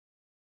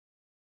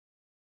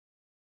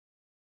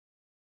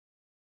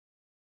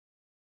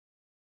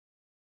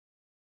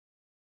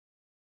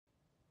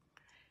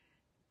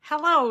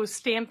Hello,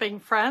 stamping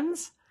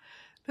friends.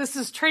 This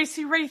is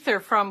Traci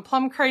Raether from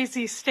Plum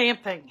Crazy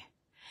Stamping.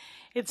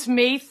 It's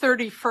May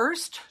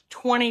 31st,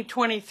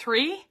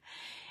 2023,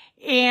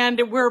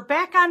 and we're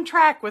back on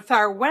track with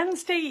our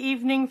Wednesday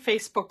evening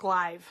Facebook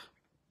Live.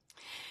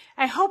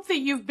 I hope that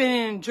you've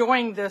been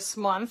enjoying this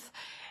month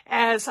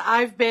as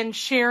I've been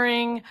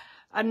sharing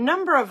a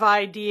number of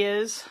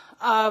ideas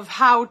of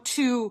how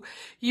to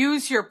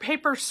use your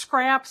paper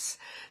scraps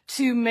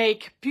to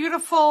make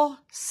beautiful,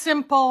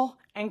 simple,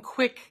 and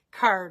quick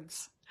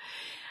cards.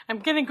 I'm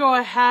going to go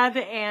ahead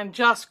and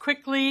just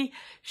quickly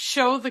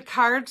show the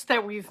cards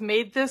that we've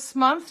made this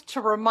month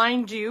to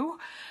remind you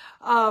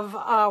of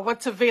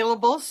what's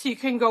available, so you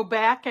can go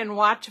back and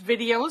watch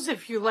videos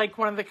if you like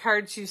one of the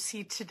cards you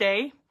see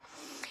today.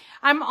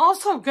 I'm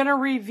also going to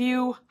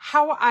review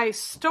how I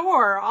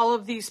store all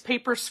of these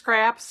paper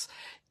scraps,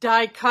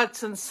 die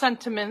cuts, and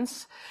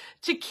sentiments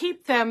to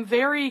keep them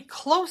very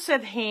close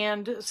at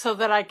hand so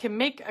that I can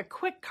make a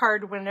quick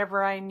card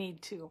whenever I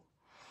need to.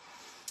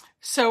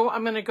 So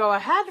I'm going to go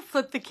ahead,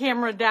 flip the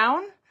camera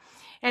down,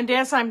 and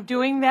as I'm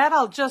doing that,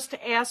 I'll just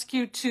ask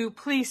you to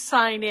please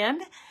sign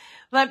in.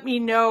 Let me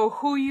know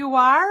who you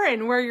are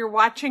and where you're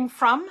watching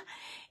from,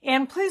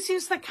 and please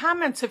use the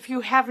comments if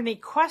you have any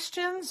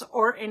questions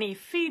or any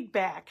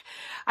feedback.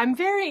 I'm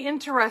very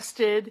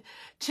interested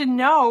to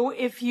know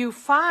if you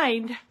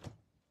find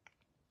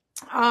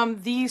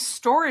these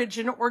storage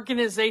and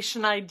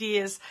organization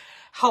ideas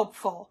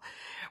helpful.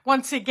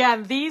 Once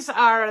again, these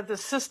are the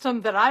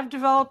system that I've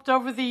developed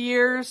over the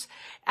years,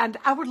 and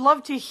I would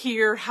love to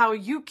hear how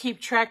you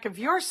keep track of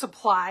your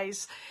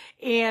supplies,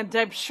 and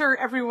I'm sure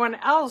everyone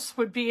else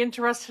would be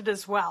interested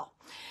as well.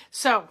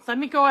 So let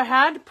me go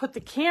ahead, put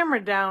the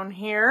camera down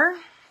here,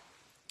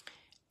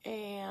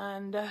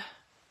 and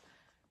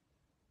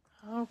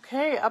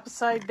okay,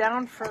 upside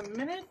down for a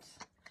minute,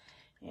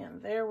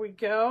 and there we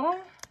go.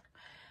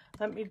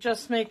 Let me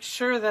just make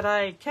sure that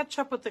I catch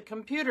up with the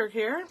computer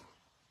here.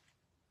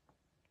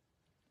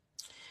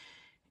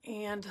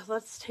 And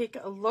let's take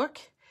a look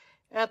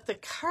at the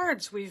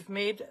cards we've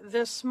made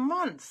this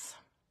month.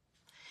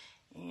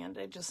 And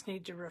I just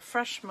need to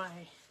refresh my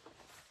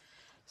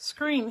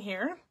screen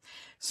here.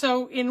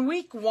 So in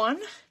week 1,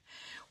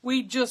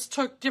 we just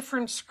took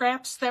different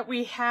scraps that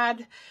we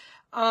had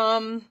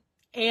and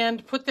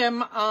put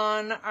them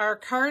on our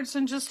cards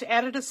and just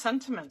added a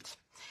sentiment.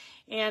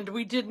 And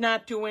we did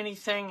not do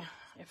anything,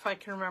 if I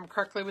can remember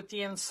correctly, with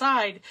the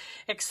inside,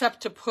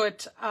 except to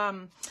put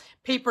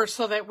paper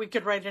so that we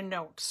could write a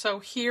note. So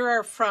here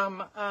are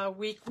from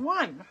week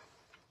 1.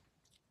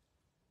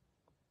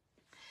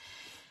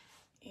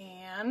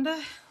 And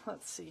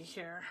let's see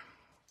here.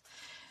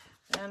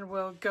 And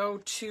we'll go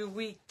to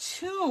week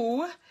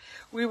 2.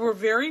 We were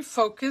very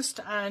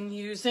focused on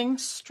using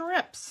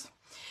strips.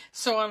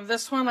 So on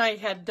this one, I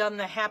had done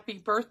the happy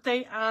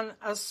birthday on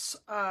a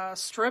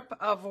strip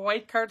of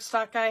white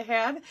cardstock I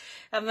had,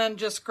 and then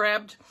just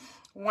grabbed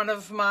one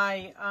of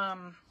my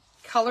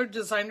colored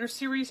designer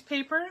series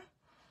paper.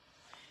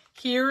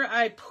 Here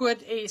I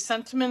put a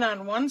sentiment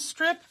on one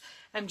strip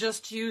and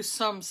just used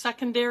some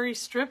secondary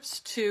strips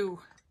to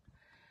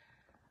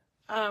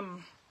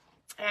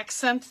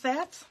accent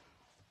that.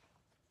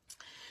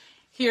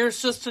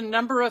 Here's just a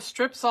number of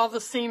strips, all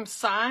the same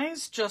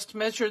size, just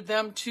measured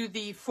them to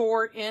the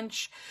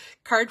 4-inch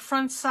card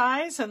front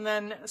size and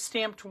then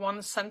stamped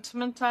one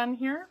sentiment on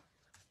here.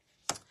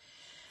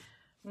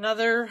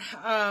 Another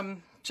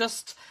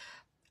just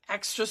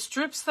extra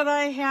strips that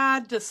I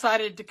had,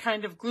 decided to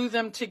kind of glue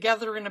them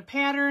together in a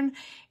pattern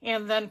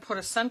and then put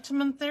a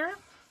sentiment there.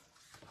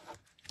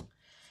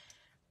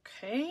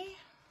 Okay.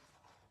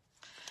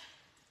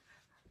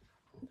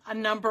 A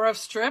number of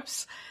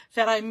strips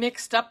that I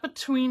mixed up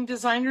between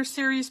designer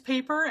series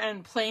paper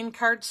and plain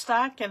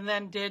cardstock, and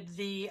then did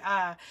the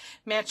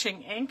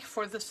matching ink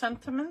for the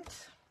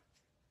sentiment.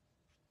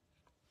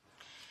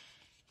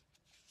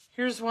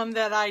 Here's one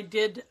that I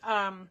did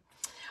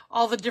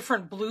all the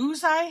different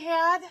blues I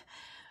had,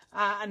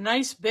 a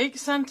nice big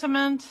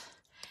sentiment,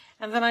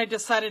 and then I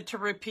decided to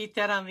repeat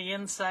that on the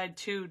inside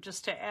too,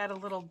 just to add a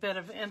little bit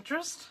of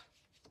interest.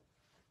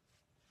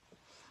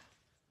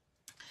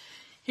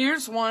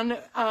 Here's one.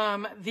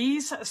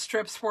 These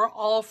strips were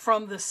all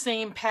from the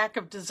same pack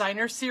of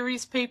designer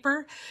series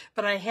paper,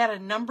 but I had a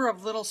number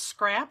of little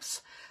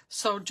scraps,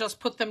 so just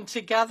put them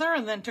together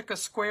and then took a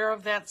square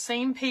of that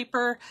same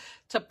paper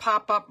to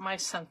pop up my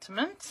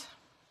sentiment.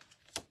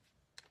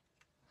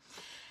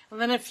 And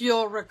then if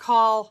you'll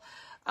recall,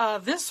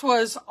 this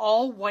was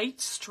all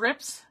white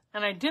strips,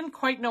 and I didn't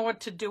quite know what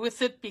to do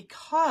with it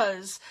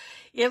because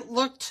it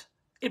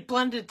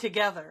blended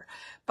together.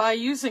 By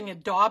using a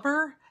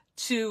dauber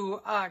to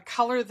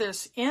color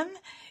this in,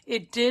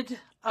 it did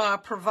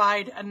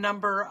provide a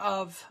number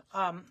of,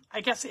 I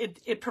guess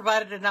it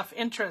provided enough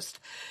interest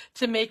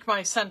to make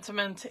my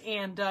sentiment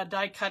and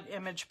die cut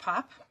image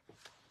pop.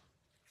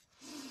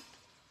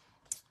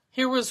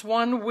 Here was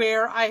one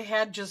where I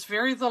had just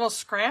very little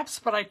scraps,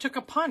 but I took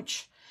a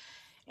punch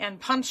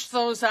and punched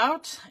those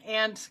out,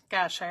 and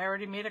gosh, I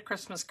already made a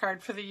Christmas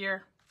card for the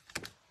year.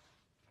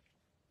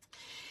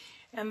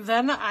 And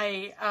then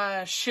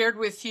I shared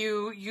with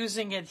you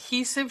using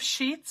adhesive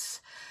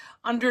sheets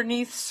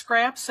underneath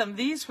scraps, and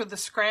these were the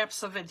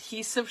scraps of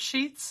adhesive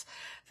sheets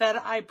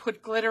that I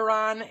put glitter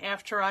on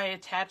after I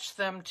attached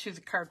them to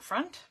the card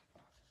front.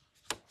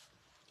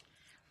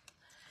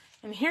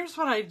 And here's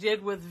what I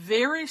did with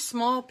very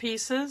small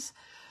pieces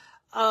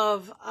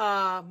of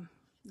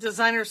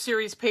designer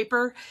series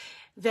paper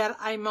that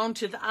I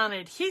mounted on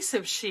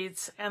adhesive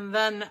sheets and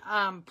then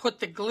put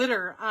the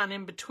glitter on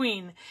in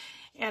between,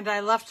 and I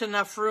left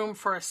enough room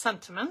for a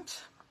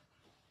sentiment.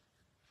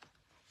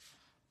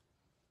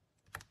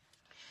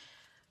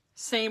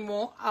 Same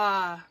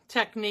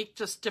technique,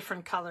 just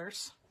different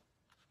colors.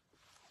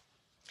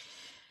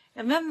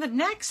 And then the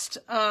next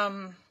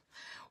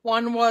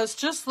one was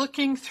just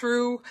looking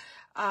through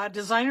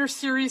designer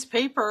series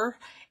paper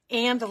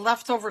and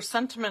leftover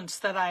sentiments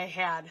that I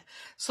had.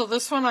 So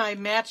this one I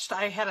matched.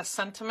 I had a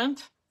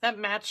sentiment that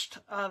matched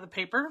the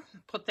paper.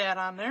 Put that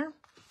on there.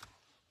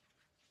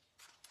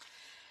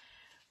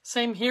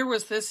 Same here,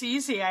 was this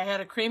easy. I had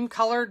a cream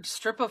colored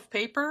strip of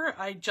paper.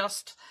 I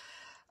just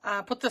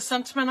put the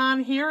sentiment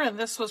on here, and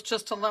this was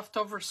just a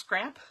leftover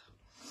scrap.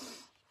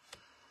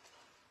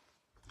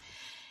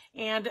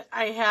 And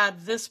I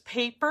had this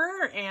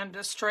paper and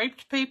a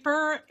striped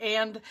paper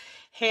and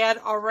had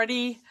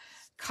already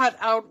cut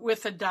out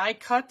with a die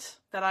cut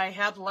that I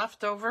had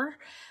left over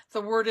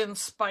the word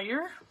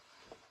inspire.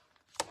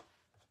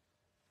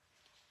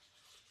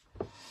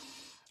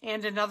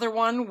 And another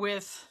one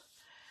with,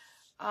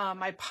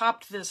 I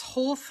popped this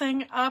whole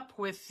thing up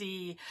with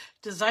the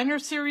designer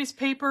series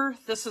paper.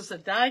 This is a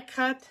die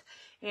cut,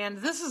 and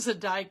this is a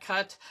die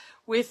cut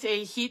with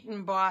a heat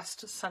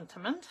embossed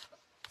sentiment.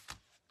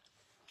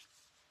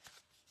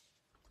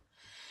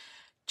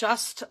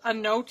 Just a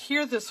note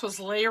here, this was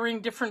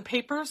layering different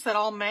papers that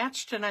all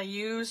matched, and I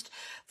used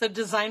the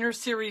designer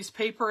series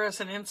paper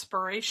as an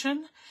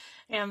inspiration.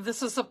 And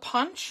this is a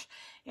punch.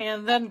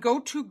 And then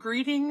Go To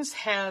Greetings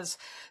has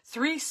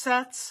 3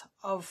 sets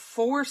of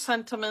 4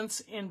 sentiments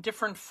in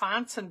different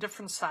fonts and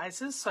different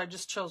sizes, so I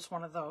just chose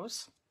one of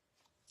those.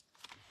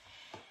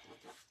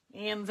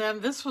 And then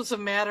this was a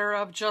matter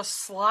of just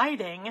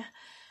sliding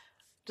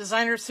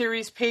designer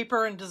series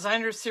paper and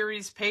designer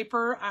series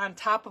paper on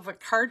top of a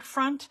card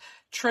front,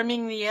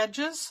 trimming the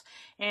edges,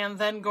 and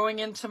then going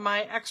into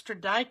my extra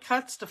die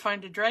cuts to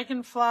find a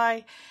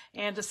dragonfly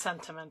and a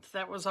sentiment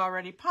that was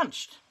already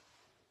punched.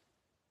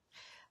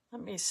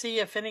 Let me see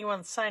if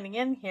anyone's signing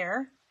in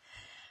here.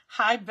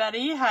 Hi,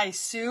 Betty. Hi,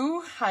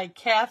 Sue. Hi,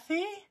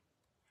 Kathy.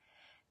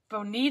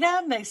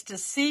 Bonita, nice to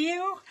see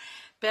you.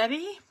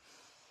 Betty.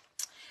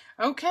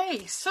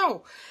 Okay,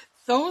 so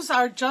those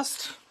are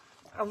just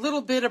a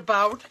little bit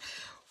about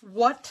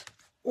what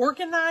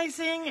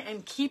organizing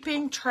and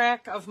keeping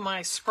track of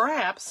my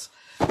scraps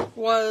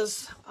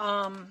was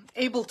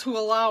able to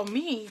allow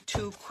me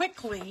to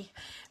quickly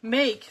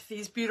make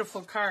these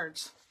beautiful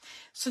cards.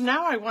 So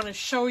now I want to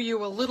show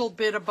you a little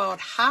bit about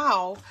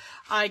how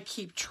I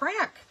keep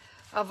track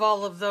of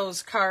all of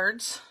those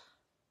cards.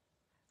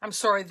 I'm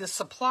sorry, the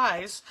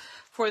supplies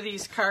for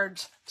these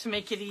cards to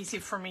make it easy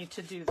for me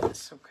to do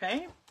this,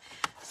 okay?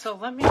 So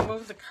let me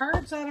move the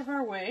cards out of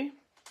our way.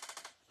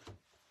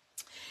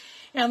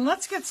 And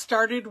let's get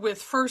started with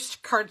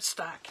first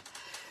cardstock.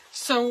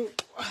 So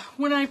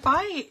when I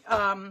buy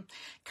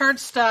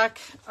cardstock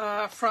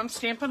from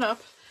Stampin'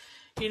 Up,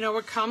 you know,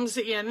 it comes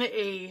in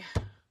a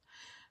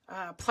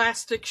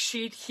plastic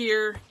sheet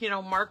here, you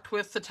know, marked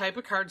with the type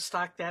of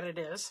cardstock that it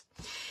is.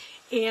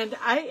 And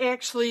I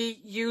actually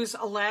use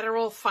a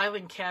lateral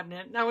filing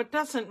cabinet. Now, it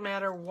doesn't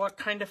matter what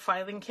kind of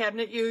filing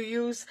cabinet you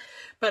use,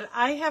 but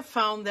I have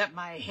found that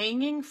my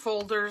hanging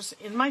folders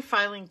in my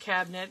filing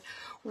cabinet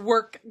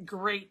work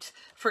great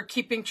for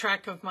keeping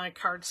track of my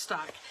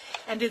cardstock.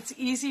 And it's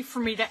easy for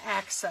me to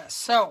access.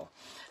 So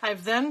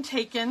I've then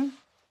taken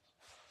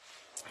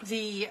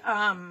the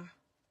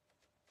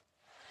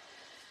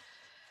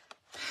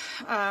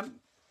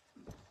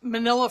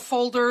manila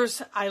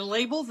folders, I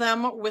label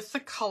them with the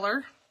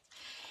color.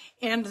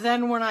 And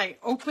then when I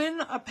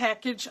open a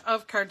package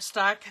of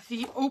cardstock,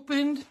 the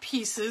opened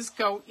pieces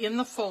go in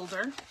the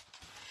folder.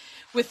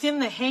 Within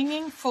the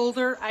hanging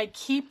folder, I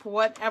keep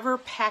whatever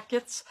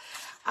packets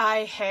I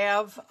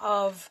have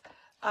of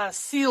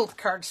sealed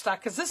cardstock,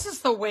 because this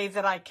is the way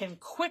that I can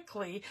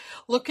quickly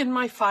look in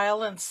my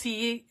file and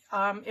see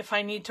if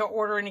I need to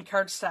order any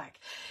cardstock.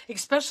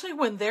 Especially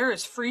when there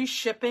is free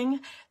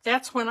shipping,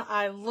 that's when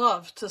I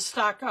love to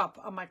stock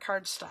up on my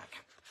cardstock.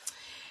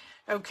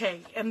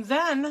 Okay, and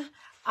then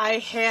I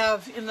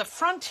have in the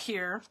front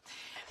here,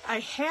 I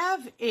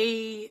have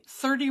a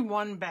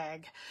 31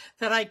 bag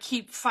that I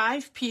keep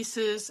 5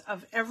 pieces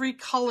of every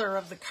color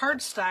of the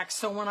cardstock.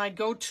 So when I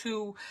go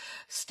to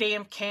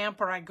stamp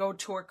camp or I go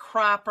to a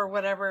crop or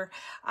whatever,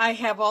 I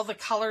have all the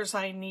colors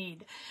I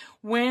need.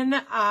 When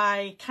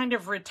I kind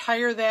of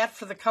retire that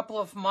for the couple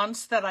of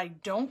months that I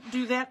don't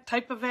do that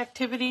type of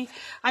activity,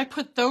 I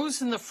put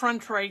those in the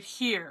front right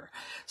here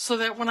so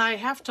that when I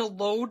have to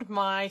load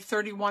my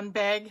 31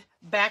 bag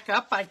back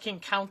up, I can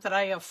count that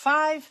I have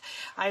 5.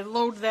 I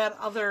load that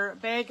other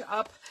bag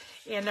up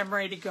and I'm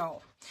ready to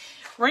go.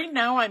 Right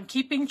now I'm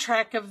keeping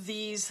track of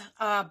these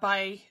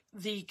by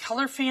the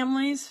color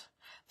families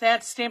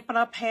that Stampin'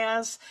 Up!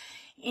 Has,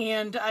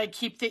 and I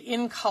keep the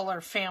in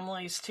color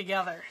families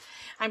together.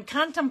 I'm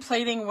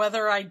contemplating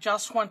whether I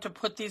just want to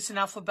put these in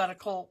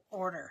alphabetical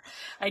order.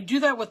 I do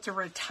that with the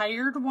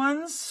retired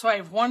ones, so I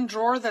have one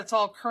drawer that's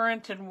all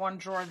current and one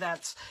drawer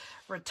that's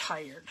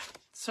retired.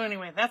 So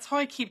anyway, that's how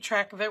I keep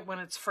track of it when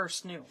it's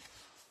first new.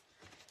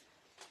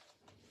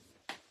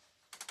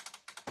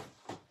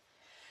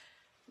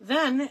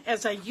 Then,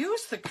 as I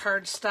use the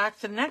cardstock,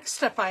 the next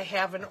step I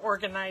have in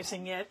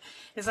organizing it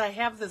is I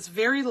have this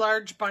very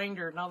large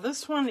binder. Now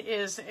this one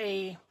is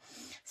a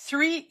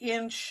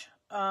 3-inch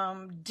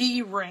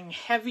D-ring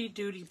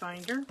heavy-duty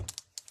binder.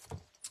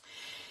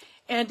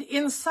 And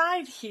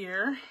inside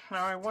here,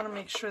 now I want to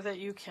make sure that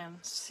you can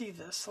see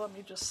this. Let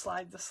me just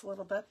slide this a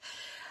little bit.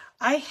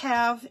 I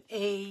have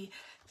a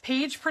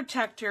page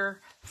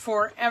protector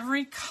for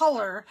every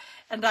color,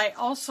 and I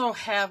also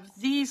have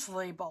these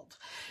labeled.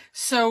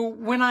 So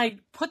when I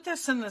put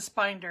this in this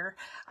binder,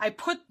 I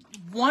put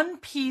one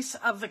piece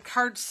of the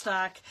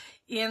cardstock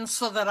in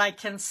so that I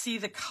can see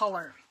the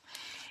color.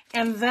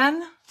 And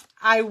then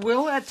I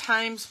will at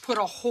times put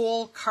a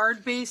whole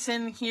card base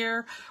in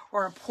here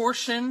or a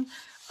portion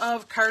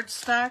of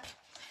cardstock.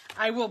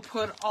 I will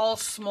put all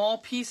small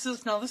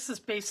pieces. Now this is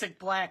basic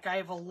black. I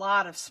have a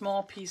lot of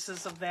small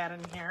pieces of that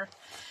in here.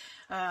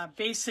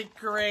 Basic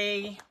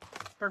gray,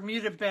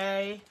 Bermuda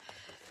Bay.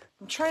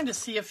 I'm trying to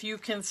see if you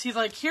can see,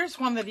 like here's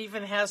one that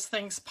even has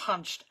things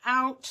punched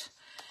out.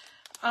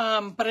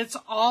 But it's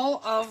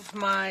all of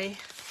my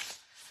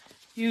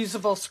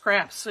usable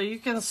scraps. So you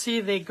can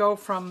see they go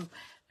from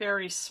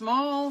very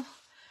small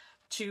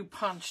to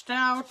punched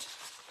out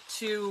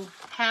to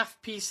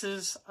half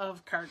pieces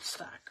of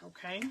cardstock,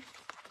 okay?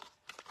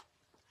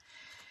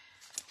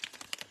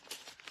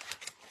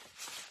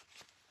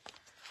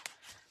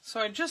 So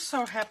I just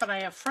so happen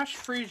I have fresh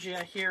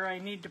freesia here I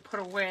need to put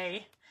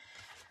away.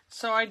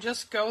 So I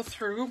just go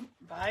through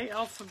by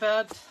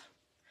alphabet,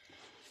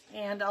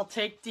 and I'll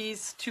take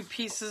these 2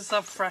 pieces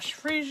of fresh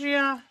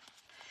freesia,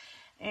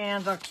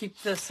 and I'll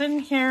keep this in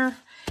here.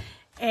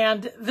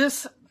 And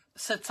this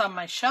sits on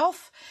my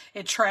shelf.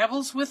 It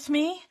travels with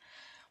me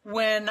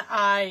when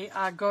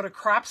I go to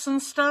crops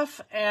and stuff,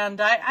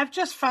 and I've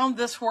just found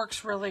this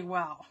works really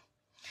well.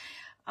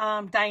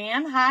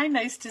 Diane, hi,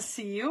 nice to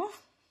see you.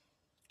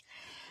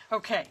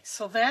 Okay,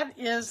 so that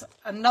is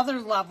another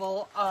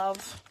level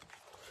of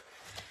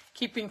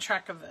keeping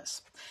track of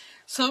this.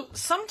 So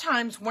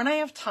sometimes when I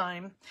have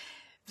time,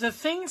 the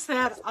things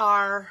that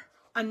are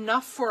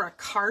enough for a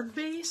card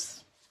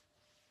base,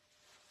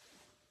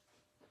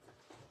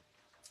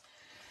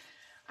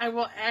 I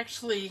will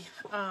actually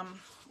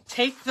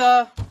take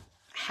the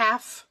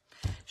half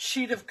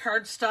sheet of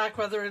cardstock,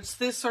 whether it's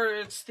this or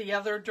it's the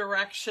other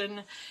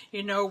direction,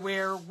 you know,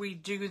 where we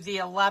do the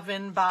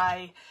 11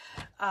 by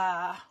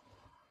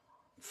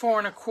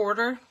 4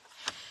 1/4.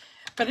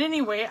 But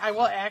anyway, I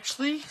will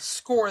actually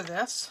score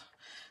this.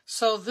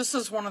 So this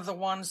is one of the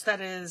ones that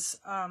is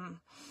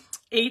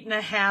 8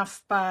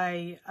 1/2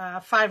 by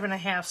 5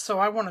 1/2. So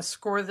I want to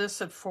score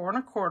this at 4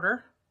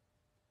 1/4.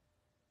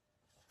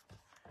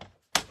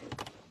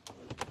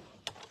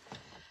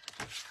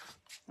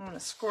 I'm going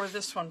to score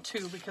this one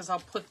too, because I'll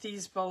put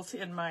these both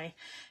in my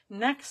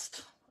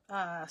next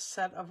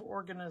set of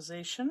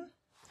organization.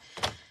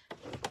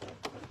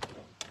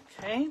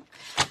 Okay,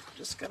 I'm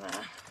just going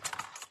to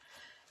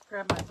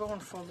grab my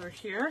bone folder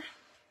here.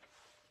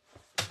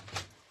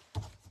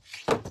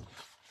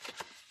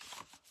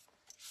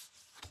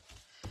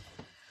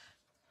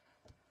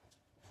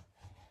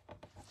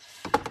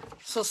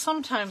 So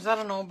sometimes, I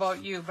don't know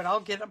about you, but I'll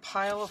get a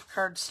pile of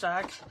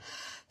cardstock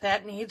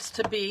that needs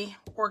to be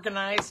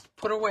organized,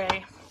 put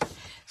away.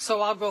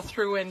 So I'll go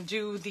through and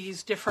do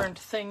these different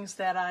things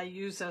that I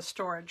use as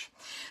storage.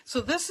 So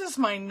this is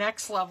my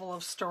next level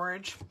of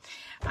storage.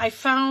 I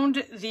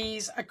found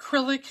these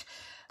acrylic,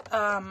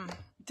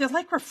 they're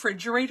like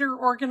refrigerator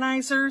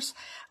organizers.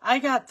 I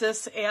got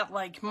this at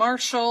like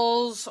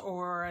Marshall's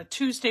or a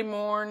Tuesday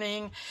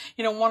Morning,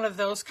 you know, one of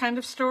those kind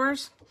of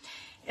stores.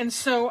 And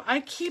so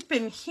I keep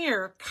in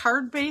here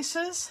card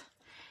bases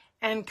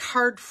and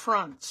card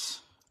fronts.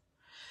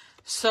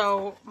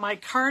 So my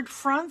card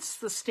fronts,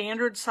 the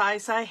standard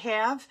size I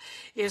have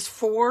is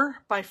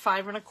 4 by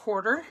 5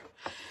 1/4.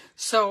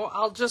 So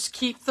I'll just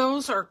keep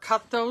those or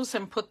cut those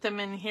and put them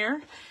in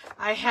here.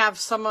 I have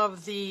some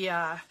of the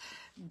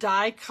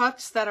die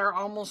cuts that are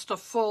almost a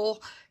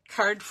full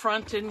card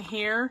front in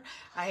here.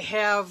 I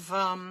have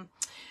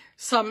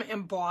some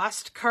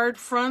embossed card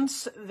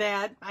fronts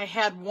that I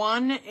had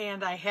one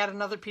and I had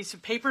another piece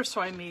of paper, so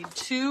I made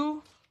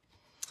 2.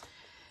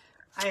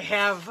 I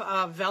have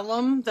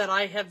vellum that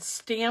I had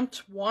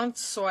stamped once,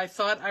 so I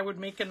thought I would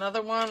make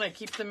another one. I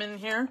keep them in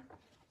here.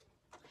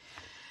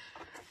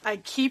 I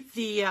keep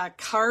the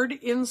card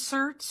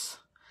inserts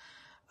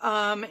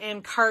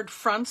and card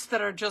fronts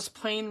that are just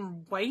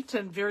plain white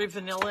and very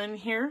vanilla in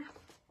here.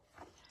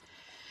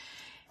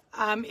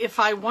 If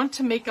I want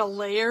to make a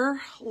layer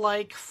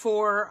like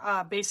for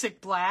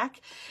basic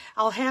black,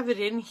 I'll have it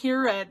in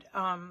here at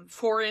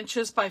 4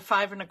 inches by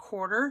 5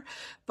 1/4,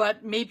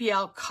 but maybe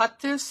I'll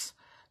cut this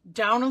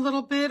down a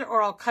little bit,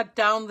 or I'll cut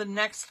down the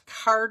next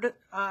card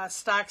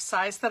stock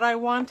size that I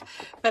want.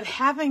 But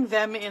having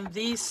them in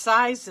these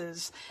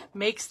sizes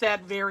makes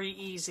that very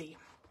easy.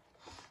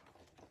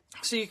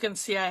 So you can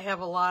see I have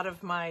a lot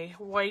of my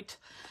white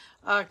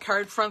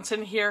card fronts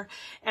in here,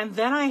 and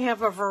then I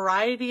have a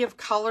variety of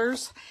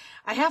colors.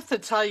 I have to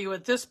tell you,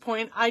 at this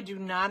point, I do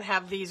not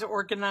have these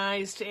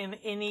organized in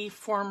any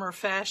form or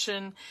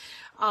fashion.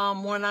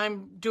 When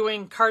I'm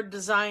doing card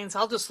designs,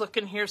 I'll just look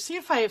in here, see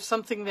if I have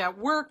something that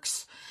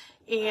works,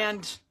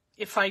 and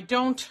if I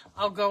don't,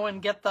 I'll go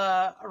and get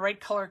the right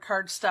color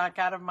cardstock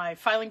out of my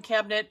filing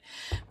cabinet.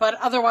 But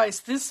otherwise,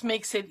 this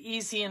makes it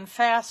easy and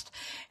fast.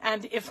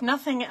 And if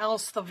nothing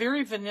else, the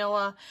very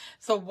vanilla,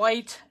 the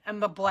white,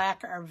 and the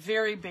black are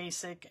very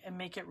basic and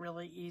make it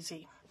really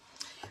easy.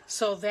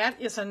 So that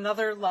is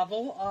another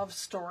level of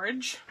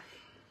storage.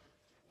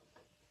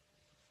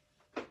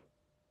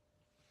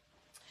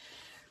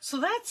 So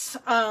that's,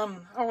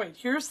 oh wait,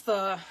 here's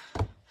the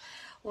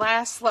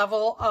last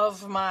level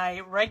of my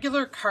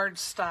regular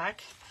cardstock.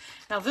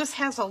 Now this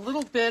has a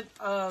little bit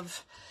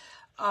of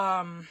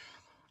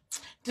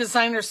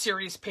designer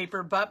series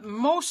paper, but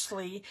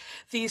mostly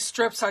these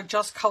strips are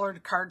just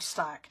colored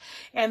cardstock,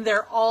 and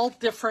they're all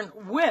different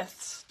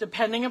widths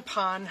depending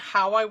upon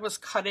how I was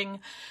cutting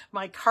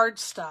my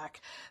cardstock.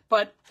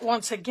 But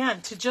once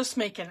again, to just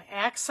make an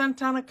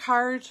accent on a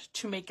card,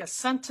 to make a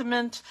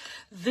sentiment,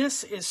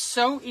 this is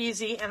so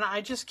easy, and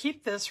I just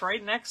keep this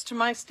right next to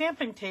my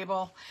stamping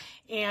table,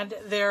 and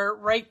they're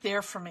right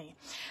there for me.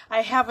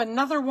 I have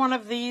another one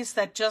of these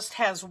that just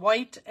has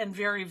white and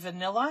very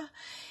vanilla.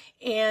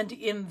 And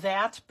in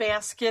that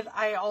basket,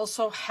 I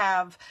also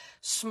have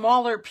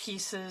smaller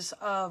pieces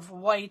of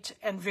white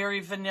and very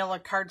vanilla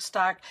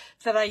cardstock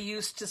that I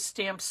use to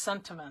stamp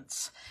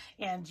sentiments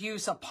and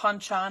use a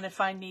punch on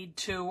if I need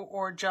to,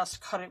 or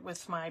just cut it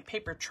with my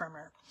paper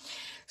trimmer.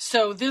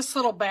 So this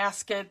little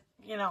basket,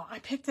 you know, I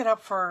picked it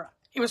up for,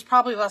 it was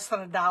probably less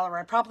than $1.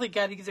 I probably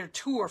got either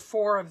 2 or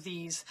 4 of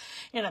these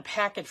in a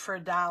packet for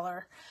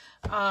 $1,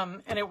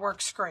 and it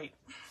works great.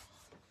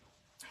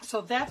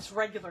 So that's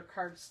regular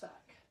cardstock.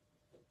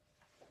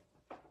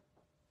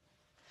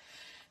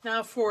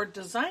 Now for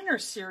designer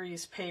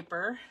series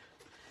paper,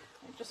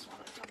 I just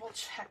want to double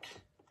check.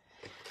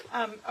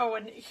 Oh,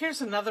 and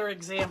here's another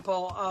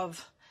example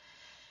of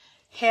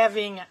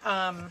having,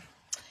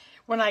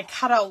 when I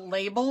cut out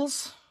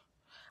labels,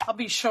 I'll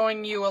be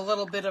showing you a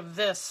little bit of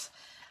this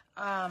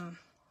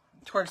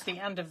towards the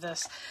end of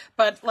this.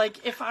 But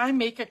like if I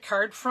make a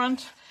card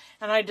front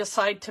and I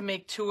decide to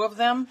make 2 of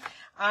them,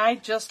 I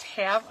just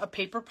have a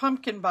paper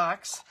pumpkin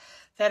box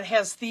that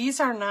has, these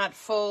are not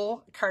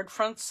full card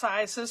front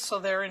sizes, so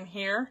they're in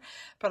here,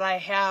 but I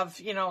have,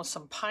 you know,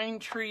 some pine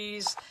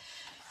trees.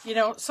 You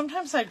know,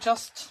 sometimes I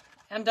just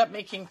end up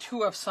making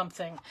 2 of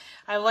something.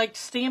 I liked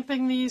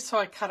stamping these, so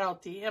I cut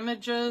out the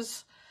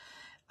images.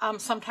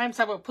 Sometimes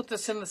I will put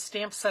this in the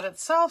stamp set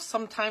itself.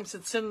 Sometimes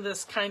it's in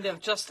this kind of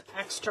just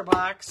extra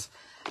box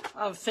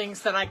of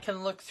things that I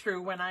can look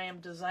through when I am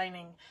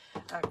designing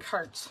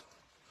cards.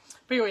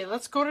 But anyway,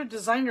 let's go to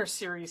designer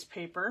series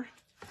paper.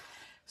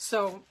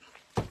 So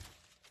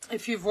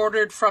if you've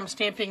ordered from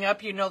Stamping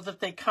Up, you know that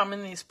they come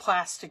in these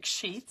plastic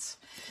sheets.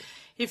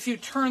 If you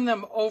turn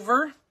them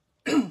over,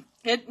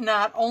 it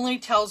not only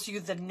tells you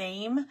the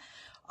name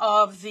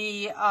of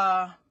the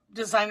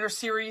designer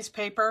series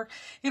paper,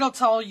 it'll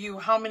tell you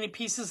how many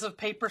pieces of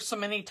paper. So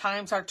many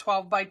times our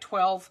 12 by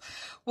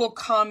 12 will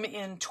come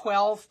in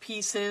 12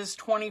 pieces,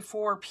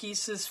 24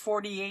 pieces,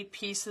 48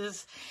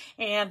 pieces,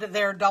 and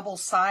they're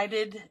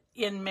double-sided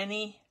in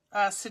many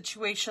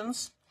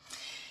situations.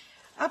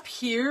 Up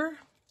here,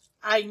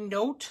 I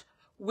note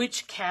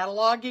which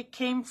catalog it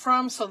came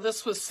from. So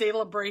this was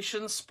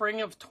Celebration Spring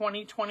of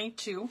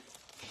 2022.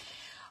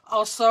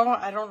 Also,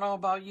 I don't know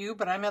about you,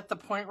 but I'm at the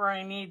point where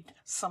I need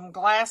some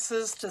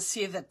glasses to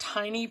see the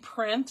tiny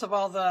print of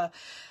all the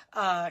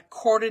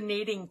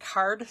coordinating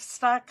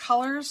cardstock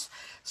colors.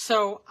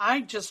 So I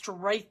just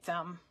write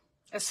them.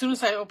 As soon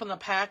as I open the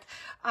pack,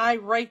 I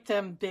write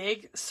them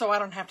big so I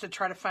don't have to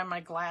try to find my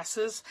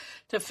glasses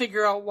to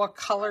figure out what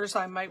colors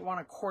I might want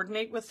to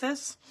coordinate with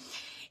this.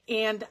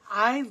 And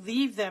I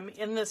leave them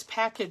in this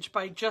package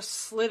by just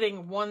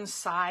slitting one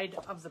side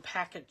of the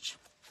package.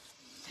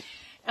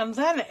 And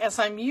then as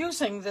I'm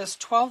using this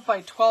 12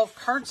 by 12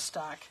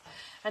 cardstock,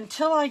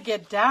 until I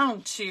get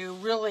down to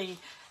really,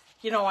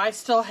 you know, I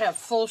still have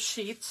full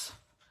sheets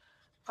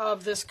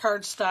of this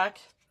cardstock,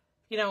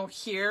 you know,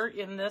 here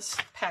in this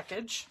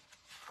package.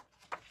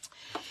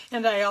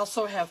 And I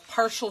also have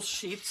partial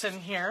sheets in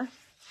here.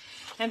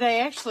 And I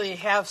actually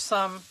have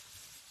some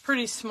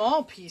pretty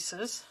small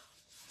pieces.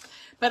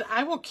 But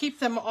I will keep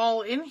them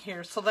all in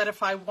here so that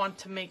if I want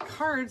to make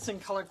cards and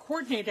color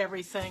coordinate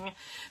everything,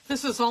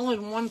 this is all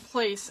in one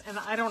place and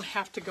I don't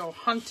have to go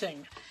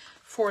hunting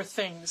for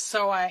things.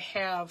 So I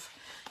have,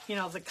 you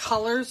know, the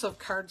colors of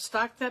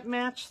cardstock that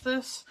match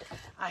this.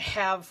 I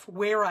have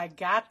where I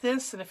got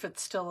this and if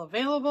it's still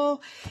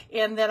available.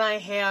 And then I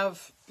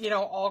have, you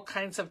know, all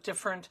kinds of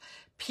different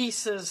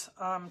pieces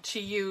to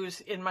use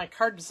in my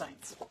card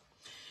designs.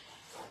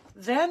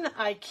 Then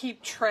I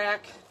keep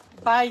track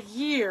by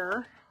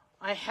year.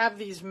 I have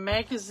these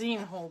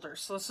magazine holders.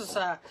 So this is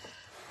a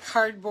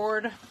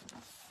cardboard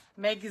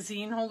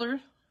magazine holder.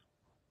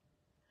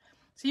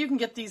 So you can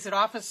get these at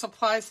office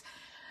supplies.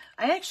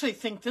 I actually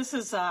think this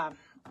is,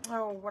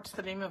 what's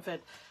the name of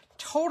it?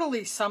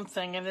 Totally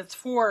Something, and it's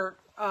for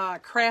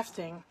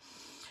crafting.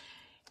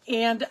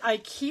 And I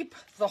keep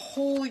the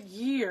whole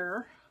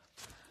year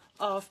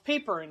of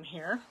paper in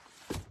here.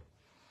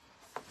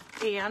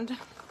 And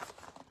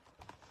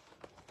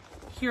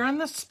here on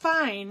the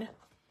spine,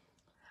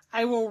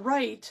 I will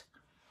write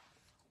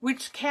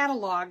which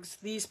catalogs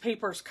these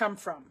papers come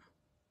from.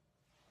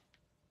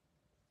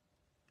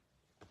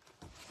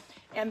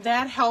 And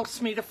that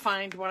helps me to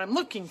find what I'm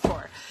looking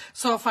for.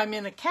 So if I'm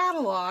in a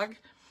catalog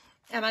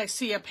and I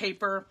see a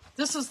paper,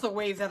 this is the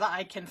way that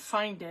I can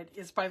find it,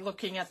 is by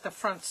looking at the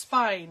front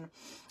spine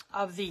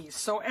of these.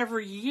 So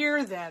every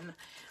year then,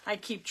 I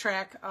keep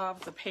track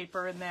of the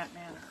paper in that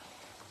manner.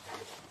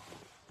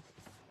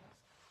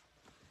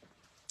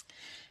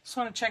 Just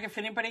want to check if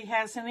anybody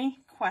has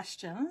any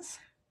questions.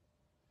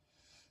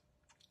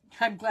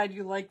 I'm glad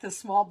you like the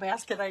small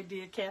basket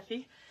idea,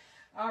 Kathy.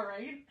 All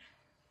right.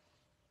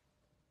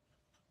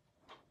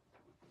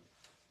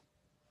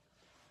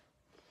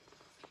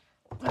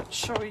 Let's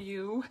show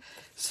you.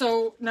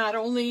 So not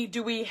only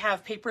do we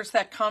have papers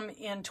that come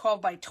in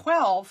 12 by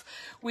 12,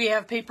 we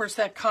have papers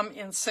that come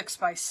in 6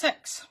 by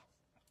 6.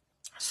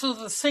 So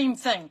the same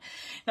thing.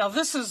 Now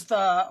this is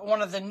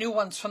one of the new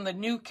ones from the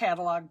new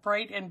catalog,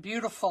 Bright and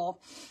Beautiful.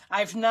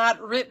 I've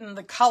not written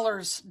the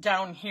colors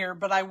down here,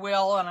 but I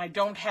will, and I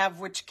don't have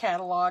which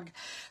catalog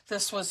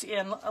this was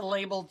in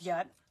labeled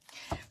yet.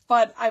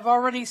 But I've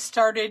already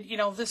started, you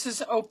know, this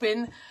is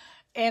open.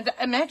 And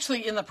I'm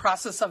actually in the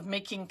process of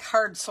making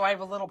cards, so I have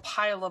a little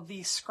pile of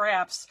these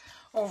scraps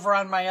over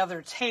on my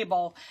other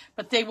table,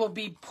 but they will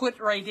be put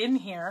right in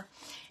here.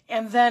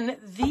 And then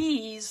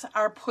these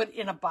are put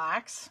in a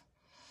box.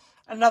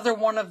 Another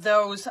one of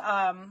those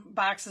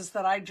boxes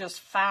that I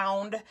just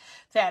found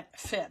that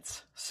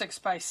fits 6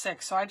 by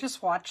 6. So I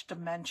just watched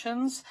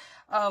dimensions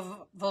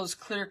of those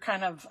clear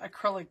kind of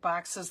acrylic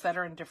boxes that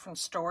are in different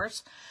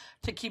stores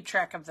to keep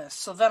track of this.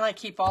 So then I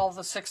keep all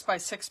the 6 by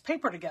 6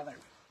 paper together.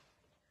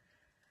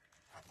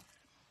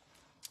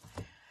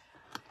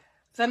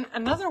 Then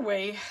another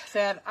way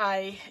that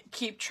I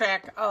keep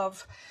track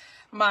of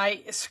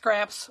my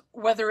scraps,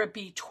 whether it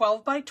be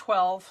 12 by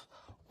 12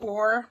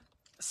 or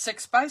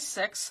 6 by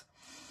 6,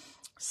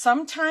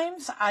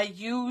 sometimes I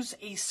use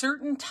a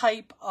certain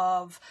type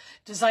of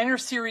designer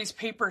series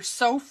paper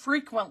so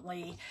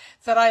frequently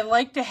that I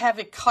like to have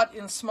it cut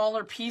in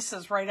smaller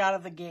pieces right out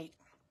of the gate.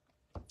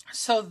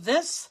 So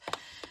this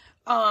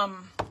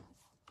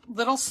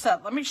little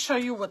set, let me show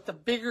you what the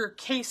bigger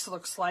case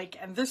looks like,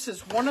 and this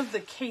is one of the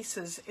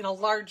cases in a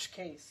large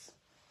case.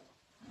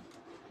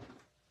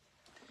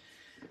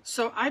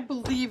 So I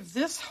believe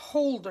this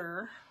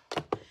holder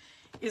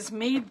is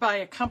made by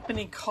a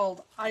company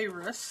called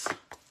Iris.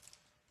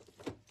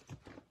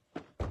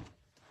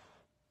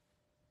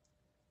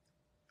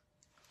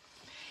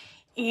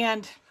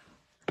 And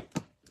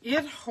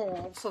it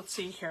holds, let's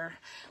see here,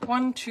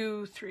 1,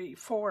 2, 3,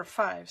 4,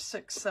 5,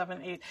 6,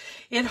 7, 8.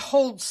 It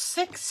holds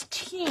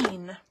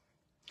 16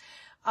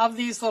 of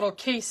these little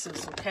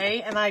cases,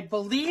 okay? And I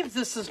believe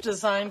this is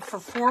designed for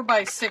 4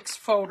 by 6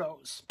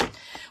 photos.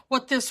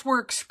 What this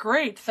works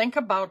great, think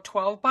about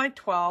 12 by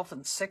 12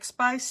 and 6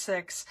 by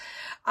 6.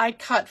 I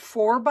cut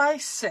 4 by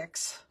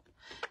 6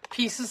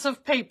 pieces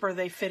of paper.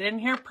 They fit in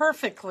here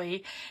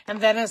perfectly.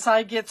 And then as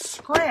I get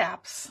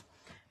scraps,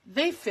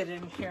 they fit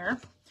in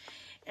here.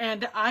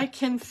 And I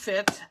can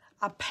fit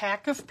a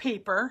pack of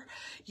paper,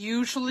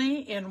 usually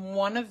in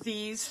one of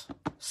these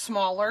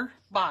smaller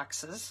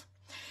boxes.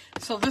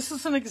 So this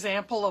is an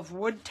example of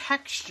wood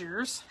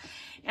textures,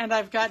 and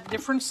I've got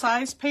different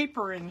size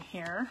paper in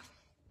here.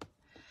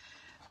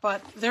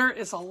 But there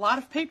is a lot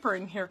of paper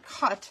in here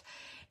cut,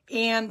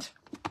 and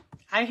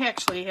I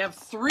actually have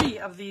 3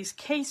 of these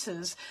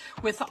cases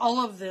with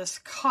all of this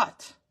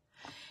cut.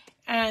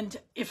 And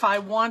if I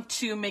want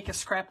to make a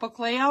scrapbook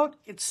layout,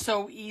 it's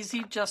so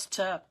easy just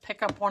to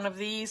pick up one of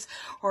these.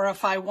 Or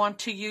if I want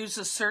to use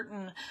a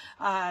certain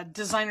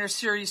designer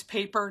series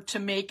paper to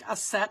make a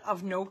set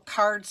of note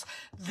cards,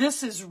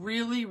 this is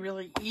really,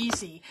 really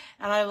easy.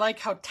 And I like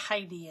how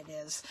tidy it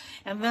is.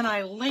 And then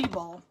I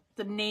label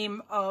the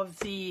name of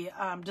the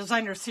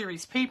designer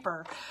series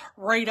paper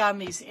right on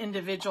these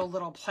individual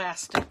little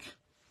plastic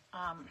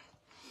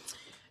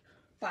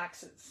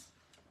boxes.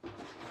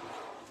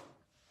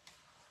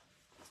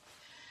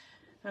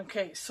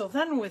 Okay, so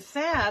then with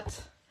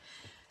that,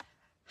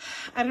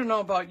 I don't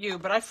know about you,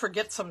 but I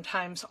forget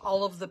sometimes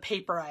all of the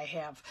paper I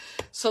have.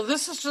 So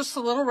this is just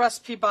a little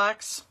recipe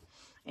box,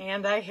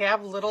 and I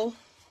have little,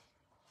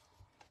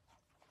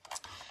 I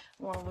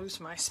want to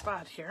lose my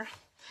spot here.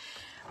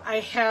 I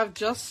have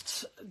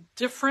just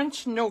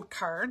different note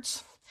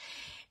cards,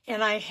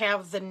 and I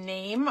have the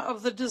name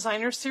of the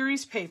designer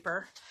series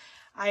paper.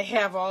 I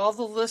have all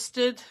the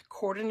listed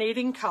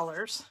coordinating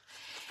colors,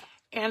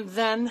 and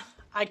then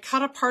I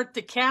cut apart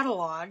the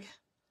catalog,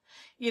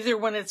 either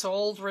when it's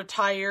old,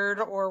 retired,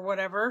 or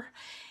whatever,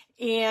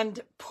 and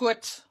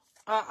put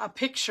a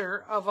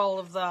picture of all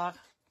of the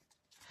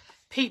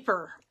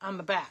paper on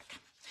the back.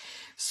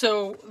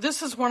 So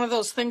this is one of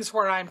those things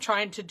where I'm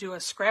trying to do a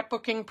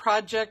scrapbooking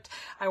project.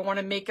 I want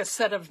to make a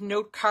set of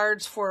note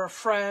cards for a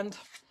friend.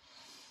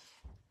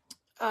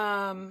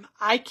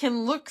 I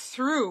can look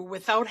through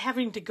without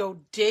having to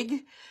go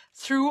dig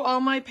through all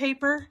my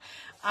paper.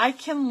 I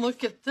can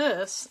look at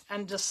this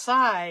and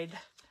decide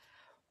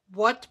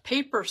what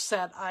paper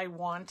set I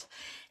want,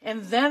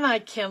 and then I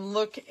can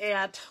look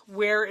at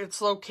where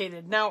it's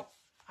located. Now,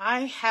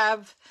 I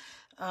have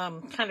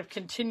kind of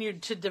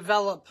continued to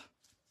develop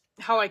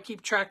how I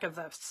keep track of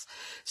this.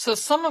 So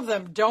some of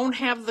them don't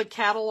have the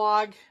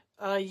catalog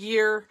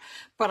year,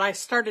 but I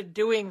started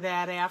doing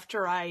that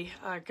after I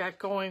got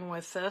going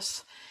with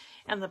this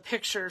and the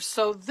pictures.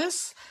 So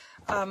this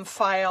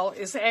file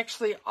is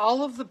actually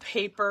all of the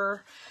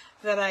paper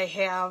that I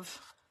have,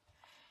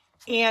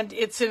 and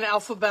it's in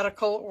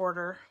alphabetical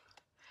order.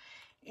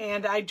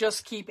 And I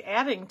just keep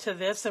adding to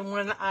this, and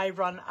when I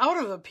run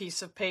out of a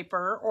piece of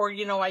paper, or,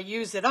 you know, I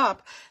use it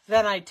up,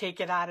 then I take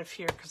it out of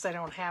here because I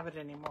don't have it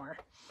anymore.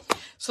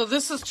 So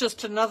this is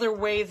just another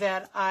way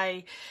that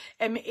I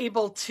am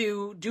able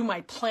to do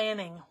my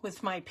planning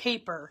with my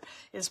paper,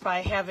 is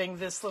by having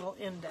this little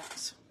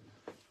index.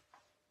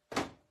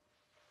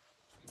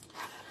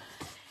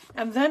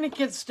 And then it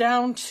gets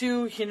down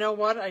to, you know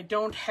what, I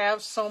don't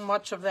have so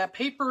much of that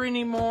paper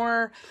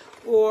anymore,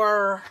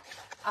 or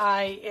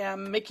I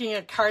am making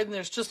a card and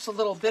there's just a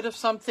little bit of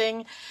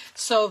something.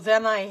 So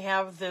then I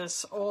have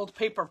this old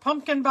paper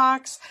pumpkin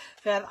box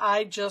that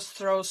I just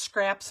throw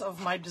scraps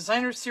of my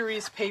designer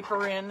series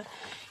paper in.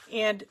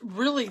 And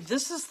really,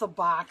 this is the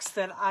box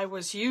that I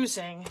was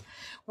using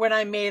when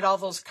I made all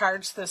those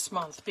cards this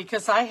month,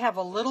 because I have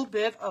a little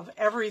bit of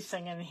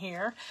everything in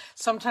here.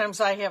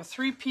 Sometimes I have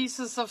 3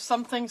 pieces of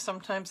something.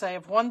 Sometimes I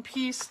have 1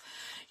 piece.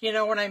 You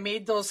know, when I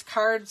made those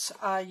cards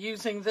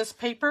using this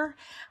paper,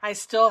 I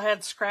still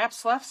had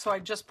scraps left, so I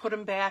just put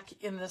them back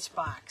in this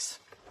box.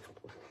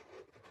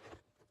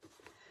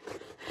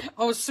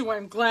 Oh, Sue,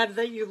 I'm glad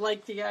that you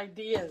like the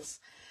ideas.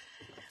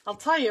 I'll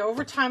tell you,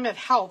 over time it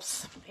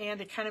helps, and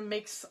it kind of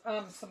makes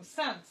some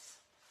sense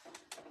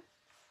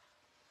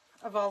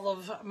of all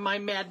of my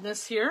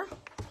madness here.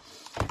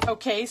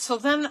 Okay, so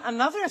then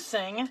another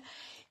thing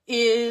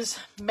is,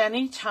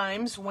 many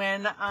times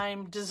when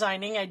I'm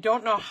designing, I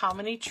don't know how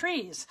many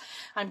trees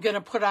I'm going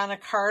to put on a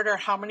card or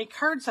how many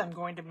cards I'm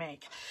going to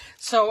make.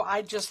 So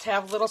I just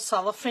have little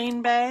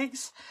cellophane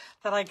bags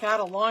that I got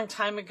a long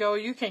time ago.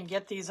 You can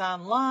get these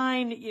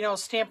online. You know,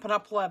 Stampin'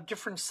 Up! Will have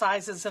different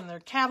sizes in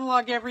their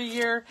catalog every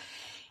year.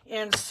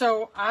 And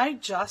so I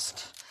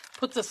just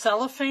put the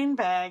cellophane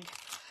bag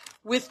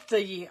with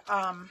the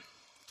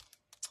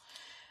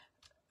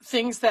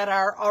things that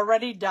are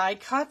already die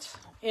cut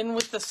in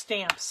with the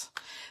stamps.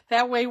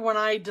 That way, when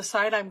I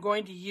decide I'm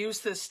going to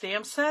use this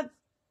stamp set,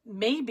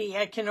 maybe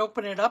I can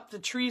open it up. The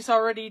tree's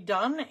already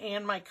done,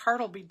 and my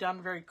card will be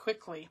done very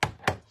quickly.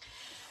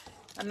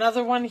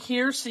 Another one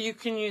here, so you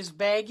can use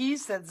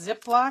baggies that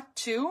Ziploc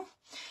too.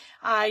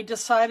 I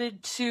decided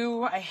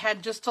I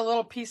had just a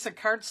little piece of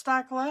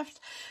cardstock left,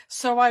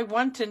 so I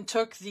went and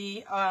took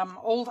the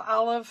old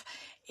olive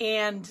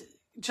and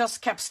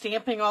just kept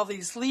stamping all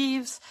these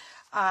leaves.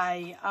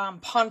 I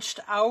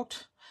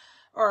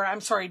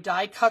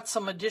die cut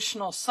some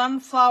additional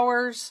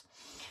sunflowers,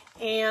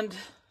 and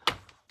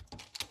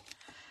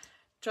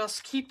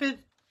just keep it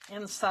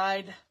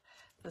inside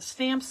the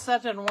stamp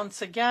set. And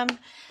once again,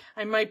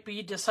 I might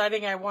be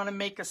deciding I want to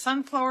make a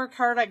sunflower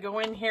card. I go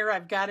in here,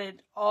 I've got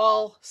it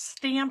all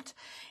stamped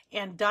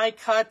and die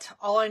cut.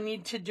 All I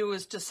need to do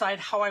is decide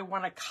how I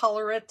want to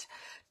color it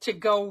to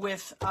go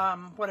with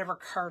whatever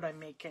card I'm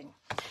making.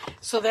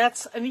 So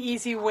that's an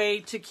easy way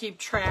to keep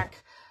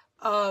track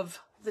of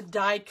the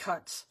die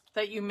cuts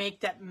that you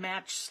make that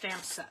match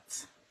stamp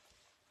sets.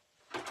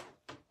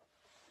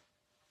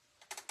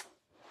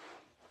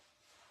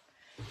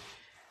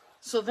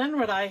 So then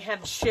what I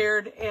had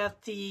shared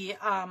at the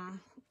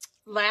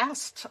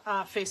last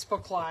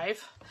Facebook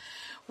Live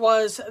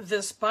was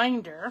this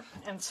binder.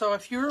 And so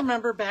if you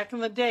remember back in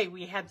the day,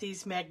 we had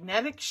these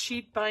magnetic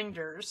sheet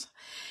binders,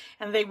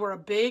 and they were a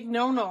big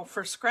no-no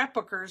for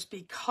scrapbookers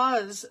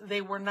because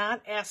they were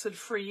not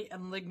acid-free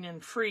and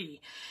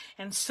lignin-free.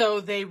 And so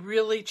they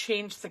really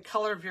changed the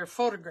color of your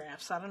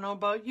photographs. I don't know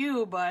about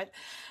you, but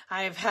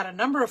I've had a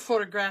number of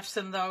photographs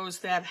in those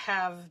that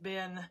have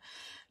been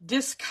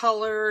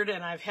discolored,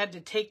 and I've had to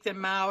take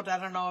them out. I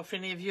don't know if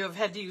any of you have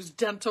had to use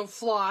dental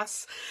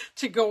floss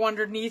to go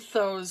underneath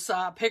those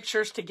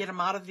pictures to get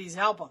them out of these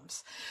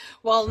albums.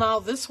 Well, now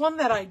this one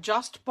that I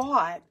just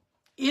bought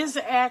is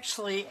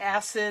actually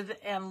acid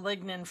and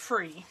lignin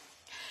free,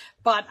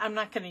 but I'm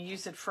not going to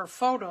use it for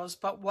photos.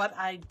 But what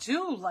I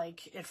do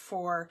like it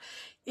for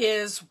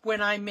is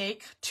when I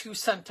make 2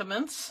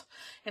 sentiments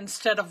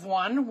instead of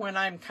 1, when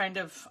I'm kind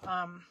of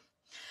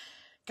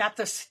got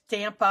the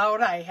stamp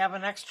out, I have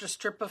an extra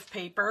strip of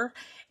paper,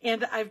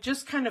 and I've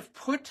just kind of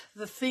put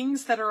the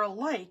things that are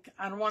alike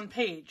on one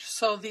page.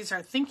 So these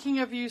are thinking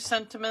of you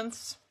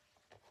sentiments.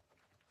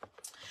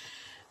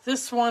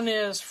 This one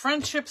is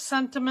friendship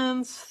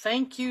sentiments,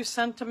 thank you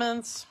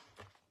sentiments,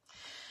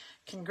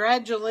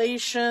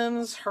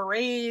 congratulations,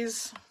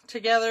 hoorays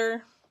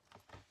together,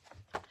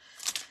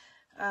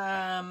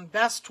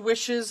 best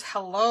wishes,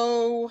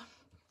 hello,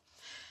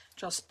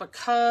 just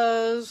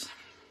because,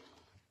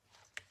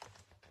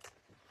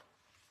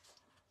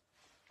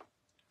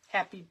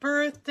 happy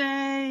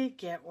birthday,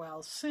 get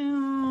well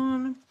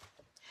soon.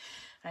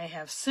 I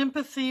have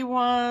sympathy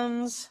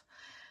ones.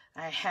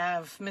 I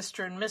have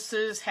Mr. and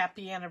Mrs.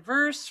 happy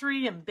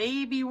anniversary and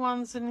baby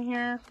ones in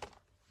here.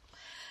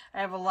 I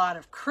have a lot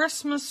of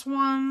Christmas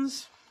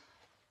ones.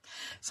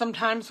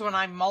 Sometimes when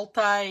I'm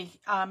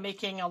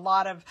making a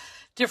lot of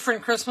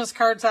different Christmas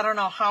cards, I don't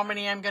know how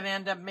many I'm going to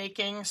end up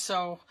making,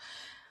 so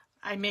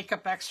I make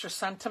up extra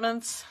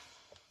sentiments.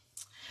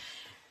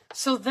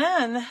 So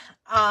then,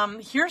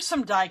 here's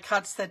some die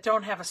cuts that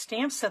don't have a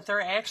stamp set.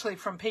 They're actually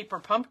from Paper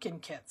Pumpkin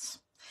kits.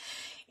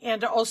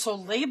 And also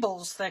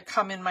labels that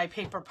come in my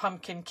Paper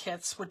Pumpkin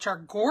kits, which are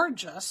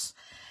gorgeous.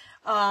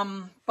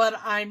 But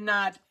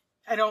I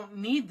don't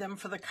need them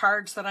for the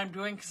cards that I'm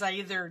doing because I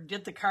either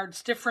did the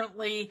cards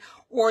differently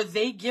or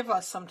they give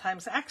us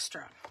sometimes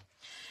extra.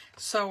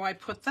 So I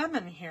put them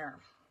in here.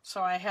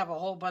 So I have a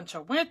whole bunch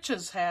of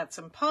witches' hats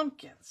and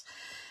pumpkins.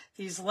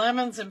 These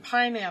lemons and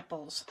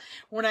pineapples.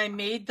 When I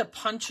made the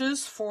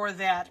punches for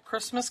that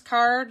Christmas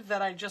card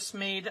that I just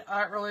made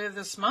earlier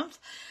this month,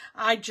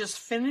 I just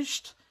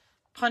finished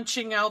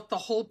punching out the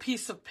whole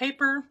piece of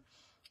paper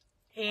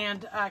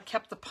and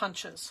kept the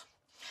punches.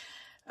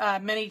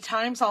 Many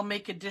times I'll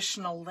make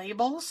additional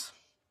labels.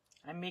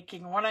 I'm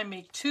making 1, I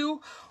make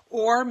 2,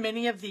 or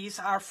many of these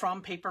are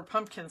from Paper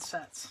Pumpkin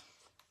sets.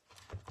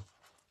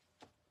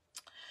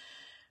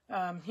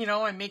 I'm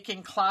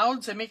making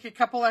clouds. I make a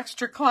couple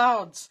extra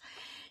clouds.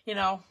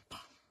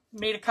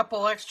 Made a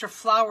couple extra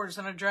flowers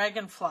and a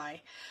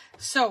dragonfly.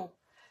 So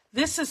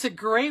this is a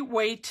great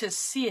way to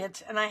see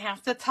it, and I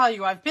have to tell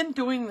you, I've been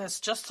doing this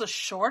just a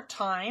short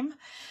time,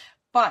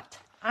 but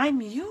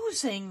I'm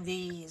using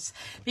these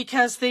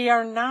because they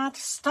are not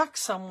stuck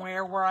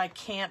somewhere where I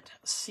can't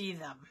see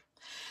them.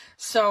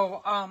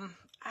 So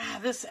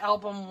this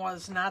album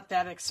was not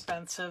that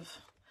expensive.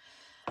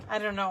 I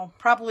don't know,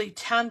 probably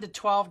 $10 to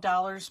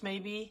 $12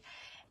 maybe.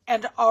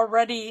 And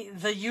already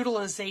the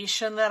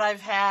utilization that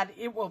I've had,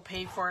 it will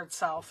pay for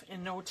itself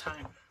in no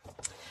time.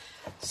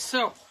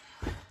 So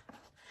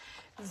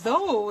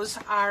those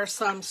are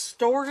some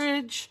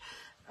storage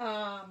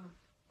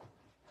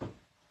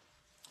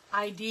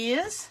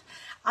ideas.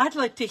 I'd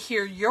like to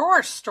hear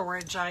your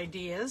storage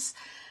ideas.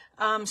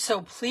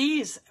 So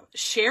please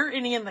share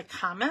any in the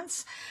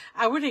comments.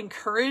 I would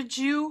encourage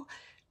you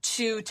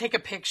to take a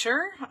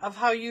picture of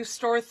how you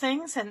store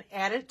things and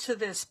add it to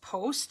this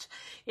post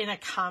in a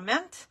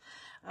comment.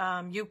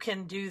 You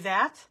can do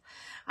that.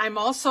 I'm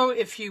also,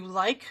 if you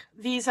like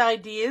these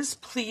ideas,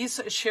 please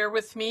share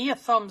with me a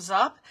thumbs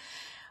up.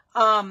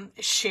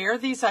 Share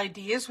these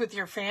ideas with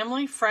your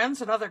family,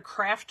 friends, and other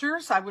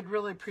crafters. I would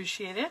really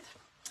appreciate it.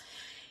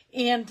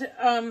 And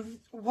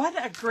what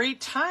a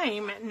great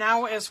time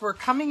now as we're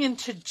coming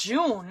into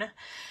June.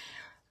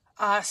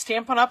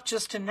 Stampin' Up!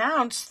 Just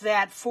announced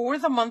that for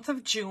the month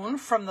of June,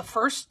 from the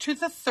 1st to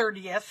the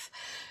 30th,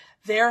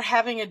 they're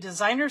having a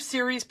Designer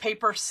Series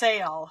paper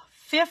sale,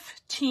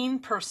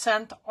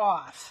 15%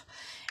 off,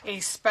 a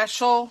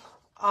special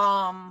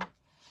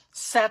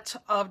set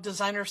of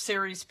Designer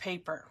Series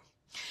paper.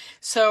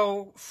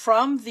 So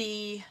from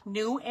the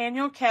new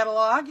annual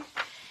catalog,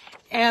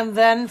 and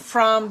then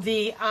from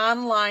the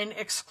online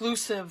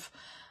exclusives,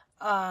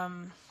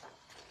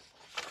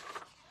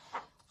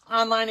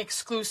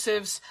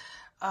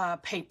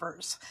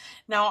 papers.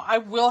 Now, I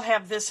will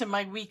have this in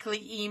my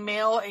weekly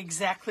email,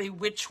 exactly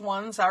which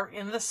ones are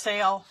in the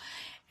sale.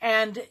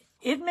 And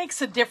it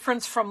makes a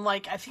difference from I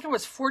think it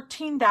was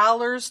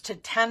 $14 to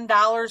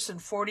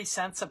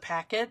 $10.40 a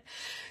packet.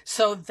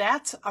 So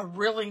that's a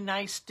really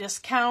nice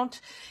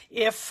discount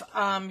if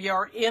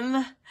you're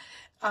in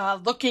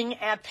looking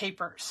at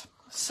papers.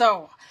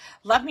 So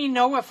let me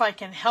know if I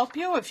can help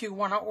you. If you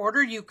want to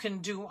order, you can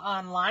do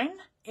online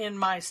in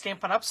my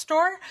Stampin' Up!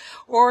 Store,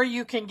 or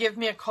you can give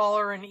me a call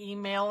or an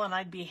email, and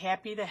I'd be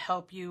happy to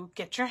help you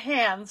get your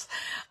hands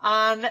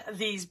on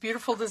these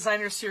beautiful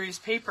Designer Series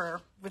paper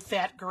with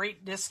that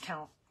great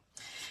discount.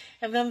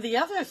 And then the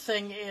other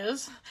thing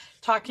is,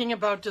 talking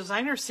about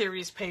Designer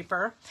Series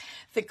paper,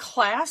 the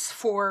class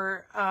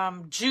for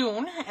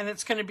June, and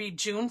it's going to be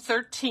June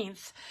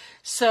 13th,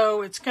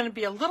 so it's going to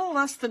be a little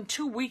less than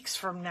 2 weeks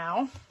from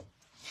now.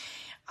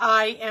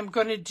 I am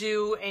going to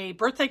do a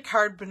birthday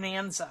card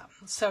bonanza.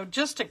 So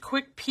just a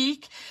quick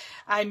peek.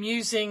 I'm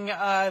using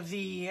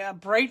the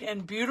Bright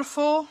and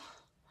Beautiful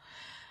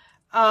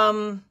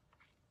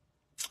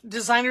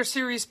designer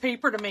series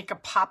paper to make a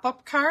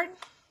pop-up card.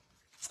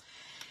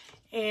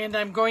 And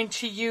I'm going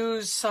to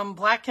use some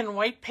black and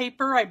white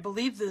paper. I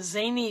believe the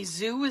Zany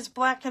Zoo is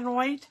black and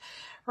white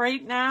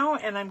right now.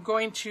 And I'm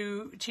going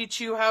to teach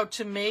you how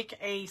to make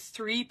a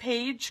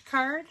 3-page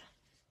card.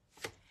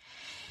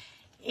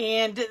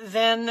 And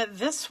then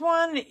this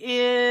one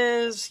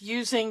is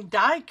using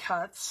die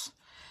cuts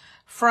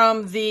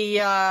from the,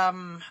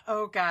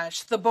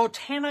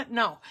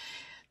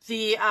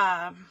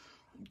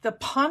 the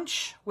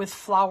punch with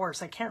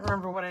flowers. I can't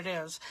remember what it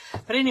is.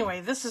 But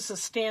anyway, this is a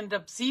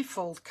stand-up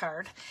Z-fold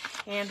card,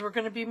 and we're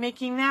going to be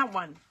making that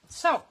one.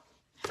 So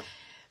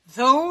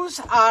those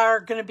are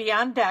going to be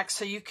on deck,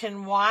 so you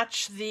can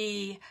watch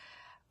the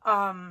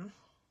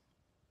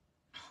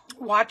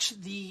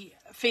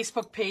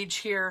Facebook page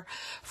here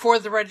for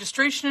the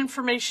registration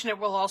information. It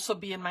will also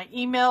be in my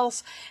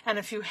emails. And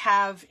if you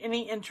have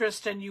any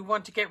interest and you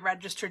want to get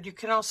registered, you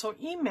can also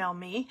email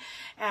me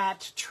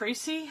at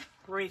Traci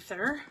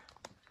Raether.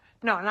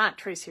 No, not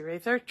Traci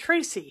Raether.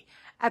 Traci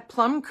at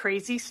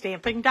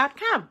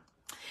plumcrazystamping.com.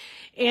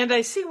 And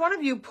I see one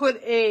of you put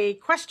a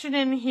question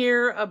in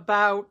here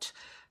about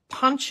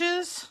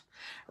punches.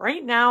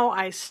 Right now,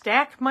 I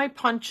stack my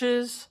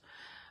punches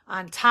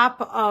on top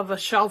of a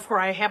shelf where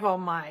I have all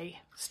my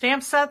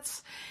stamp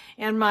sets,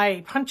 and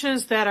my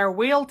punches that are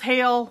whale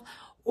tail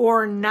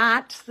or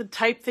not the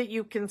type that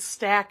you can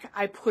stack,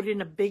 I put in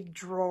a big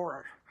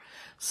drawer.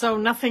 So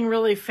nothing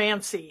really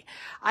fancy.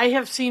 I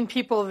have seen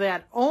people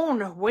that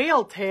own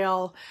whale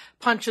tail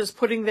punches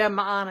putting them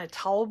on a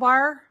towel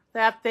bar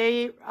that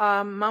they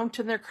mount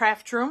in their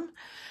craft room.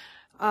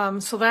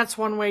 So that's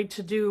one way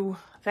to do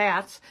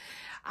that.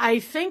 I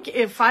think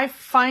if I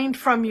find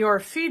from your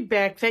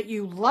feedback that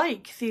you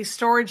like these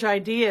storage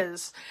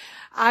ideas,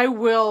 I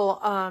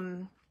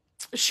will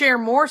share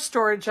more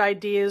storage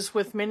ideas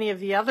with many of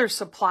the other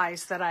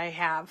supplies that I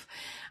have.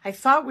 I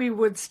thought we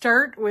would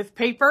start with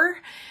paper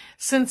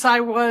since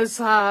I was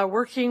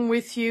working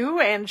with you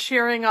and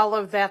sharing all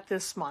of that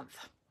this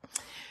month.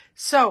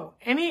 So,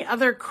 any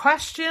other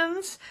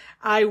questions?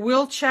 I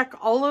will check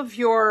all of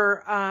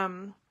your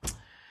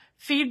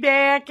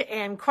feedback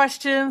and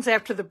questions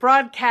after the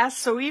broadcast.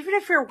 So even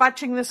if you're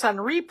watching this on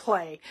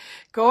replay,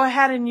 go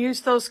ahead and use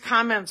those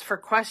comments for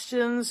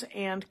questions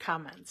and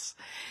comments.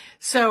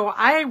 So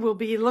I will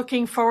be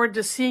looking forward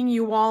to seeing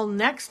you all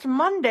next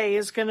Monday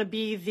is going to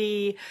be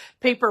the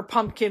Paper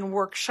Pumpkin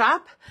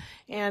Workshop.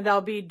 And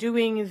I'll be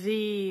doing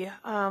the,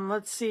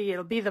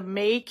 it'll be the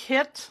May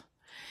kit.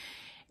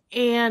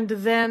 And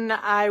then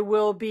I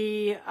will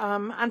be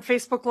on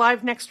Facebook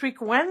Live next week,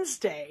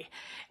 Wednesday.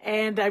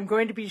 And I'm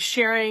going to be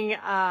sharing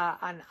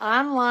an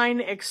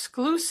online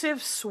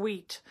exclusive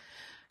suite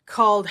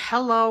called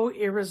Hello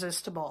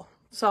Irresistible.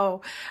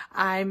 So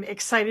I'm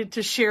excited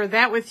to share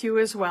that with you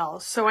as well.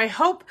 So I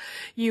hope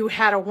you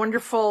had a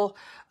wonderful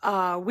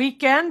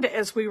weekend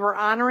as we were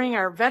honoring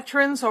our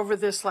veterans over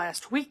this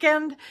last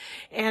weekend.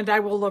 And I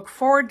will look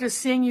forward to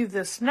seeing you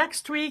this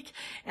next week.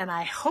 And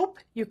I hope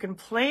you can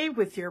play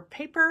with your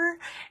paper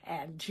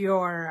and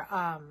your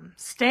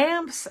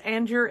stamps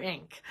and your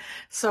ink.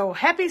 So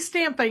happy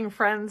stamping,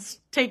 friends.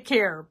 Take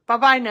care.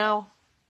 Bye-bye now.